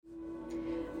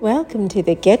Welcome to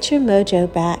the Get Your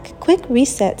Mojo Back quick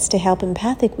resets to help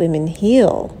empathic women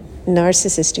heal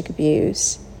narcissistic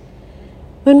abuse.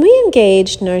 When we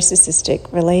engage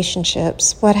narcissistic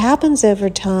relationships, what happens over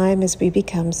time is we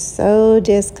become so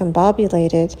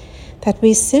discombobulated that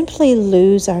we simply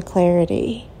lose our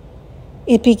clarity.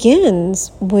 It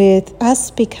begins with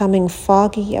us becoming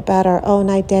foggy about our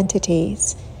own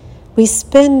identities. We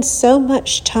spend so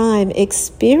much time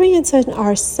experiencing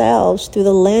ourselves through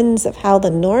the lens of how the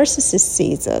narcissist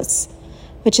sees us,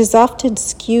 which is often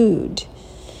skewed,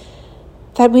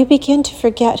 that we begin to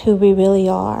forget who we really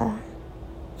are.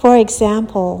 For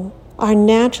example, our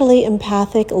naturally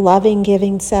empathic, loving,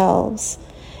 giving selves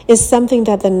is something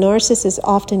that the narcissist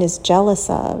often is jealous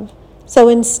of. So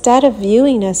instead of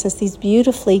viewing us as these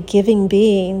beautifully giving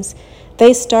beings,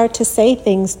 they start to say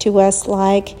things to us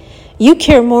like, "You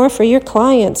care more for your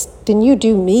clients than you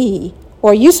do me,"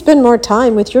 or "You spend more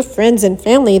time with your friends and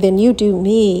family than you do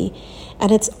me."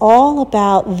 And it's all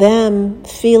about them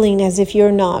feeling as if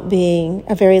you're not being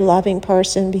a very loving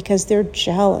person because they're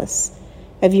jealous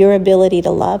of your ability to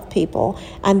love people.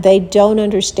 And they don't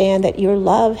understand that your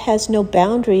love has no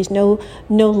boundaries, no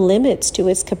limits to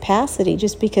its capacity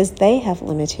just because they have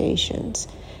limitations.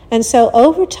 And so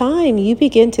over time, you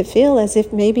begin to feel as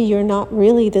if maybe you're not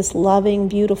really this loving,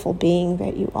 beautiful being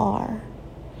that you are.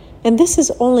 And this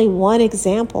is only one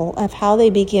example of how they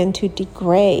begin to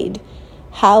degrade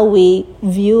how we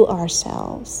view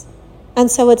ourselves. And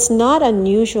so it's not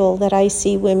unusual that I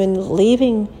see women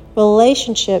leaving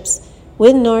relationships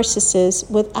with narcissists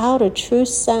without a true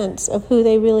sense of who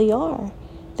they really are.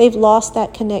 They've lost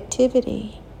that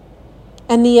connectivity.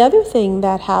 And the other thing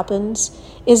that happens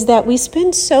is that we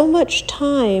spend so much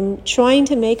time trying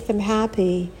to make them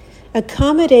happy,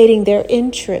 accommodating their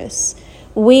interests.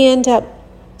 We end up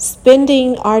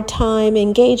spending our time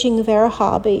engaging their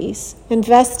hobbies,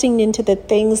 investing into the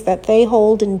things that they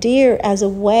hold and dear as a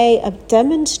way of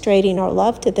demonstrating our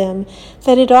love to them,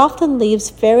 that it often leaves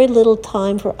very little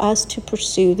time for us to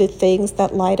pursue the things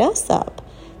that light us up,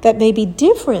 that may be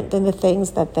different than the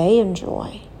things that they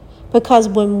enjoy. Because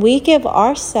when we give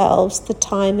ourselves the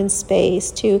time and space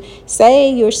to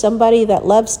say you're somebody that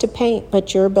loves to paint,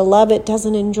 but your beloved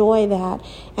doesn't enjoy that,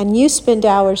 and you spend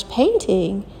hours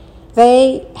painting,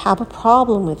 they have a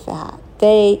problem with that.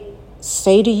 They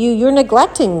say to you, "You're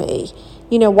neglecting me.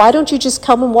 Why don't you just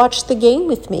come and watch the game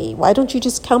with me? Why don't you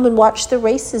just come and watch the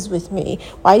races with me?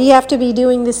 Why do you have to be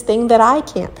doing this thing that I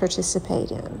can't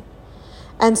participate in?"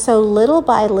 And so little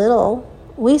by little,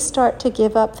 we start to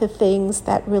give up the things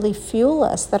that really fuel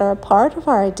us, that are a part of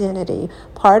our identity,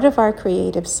 part of our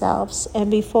creative selves. And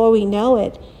before we know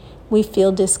it, we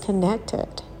feel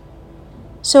disconnected.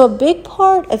 So a big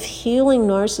part of healing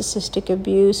narcissistic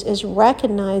abuse is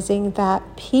recognizing that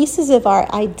pieces of our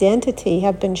identity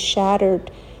have been shattered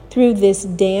through this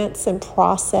dance and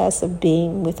process of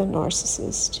being with a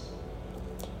narcissist.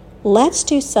 Let's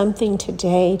do something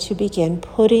today to begin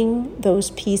putting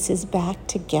those pieces back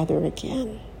together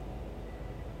again.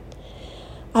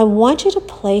 I want you to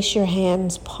place your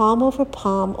hands palm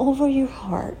over your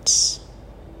hearts.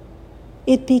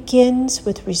 It begins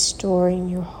with restoring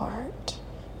your heart,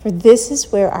 for this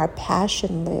is where our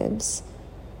passion lives,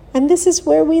 and this is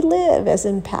where we live as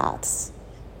empaths,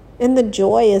 in the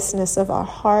joyousness of our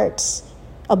heart's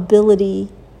ability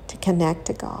to connect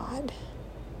to God.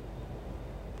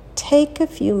 Take a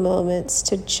few moments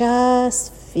to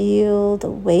just feel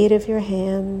the weight of your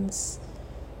hands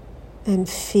and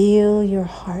feel your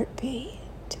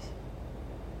heartbeat.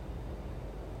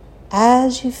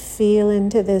 As you feel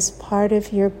into this part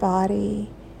of your body,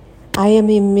 I am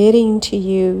emitting to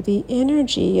you the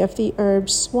energy of the herb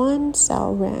Swan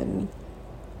Salren,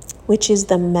 which is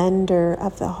the mender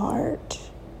of the heart.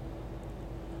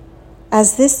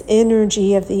 As this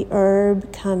energy of the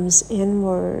herb comes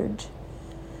inward,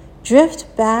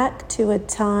 drift back to a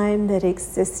time that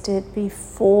existed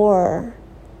before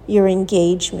your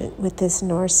engagement with this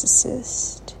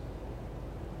narcissist.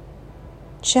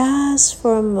 Just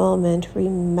for a moment,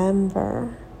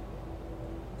 remember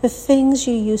the things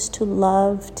you used to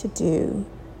love to do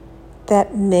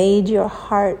that made your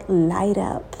heart light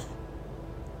up.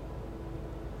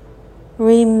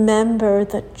 Remember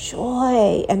the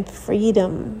joy and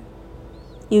freedom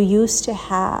you used to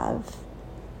have,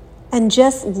 and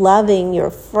just loving your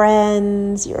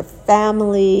friends, your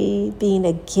family, being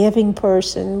a giving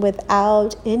person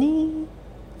without any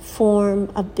form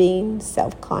of being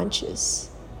self-conscious.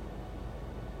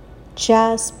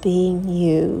 Just being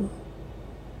you.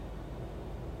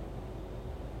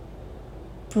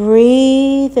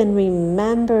 Breathe and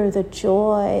remember the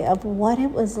joy of what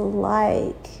it was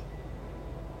like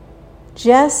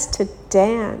just to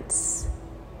dance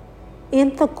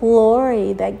in the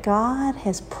glory that God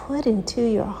has put into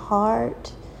your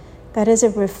heart, that is a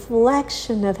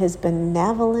reflection of His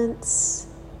benevolence,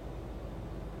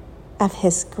 of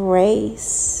His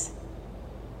grace.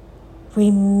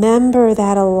 Remember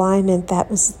that alignment that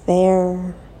was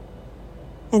there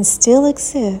and still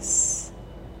exists.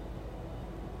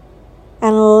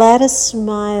 And let a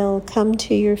smile come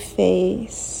to your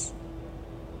face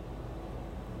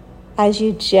as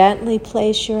you gently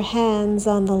place your hands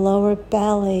on the lower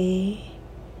belly,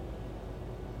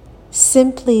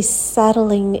 simply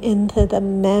settling into the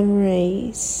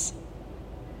memories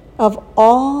of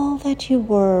all that you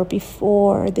were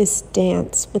before this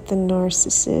dance with the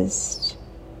narcissist.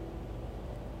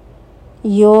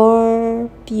 Your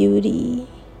beauty,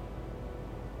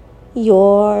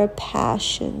 your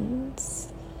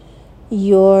passions,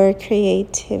 your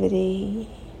creativity,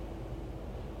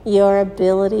 your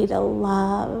ability to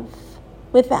love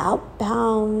without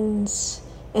bounds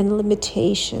and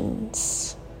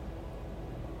limitations.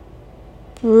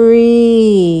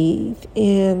 Breathe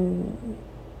in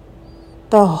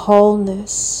the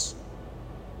wholeness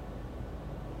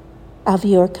of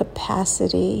your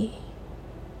capacity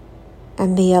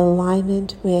and the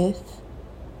alignment with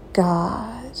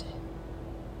God.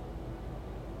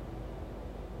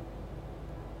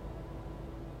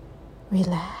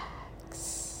 Relax.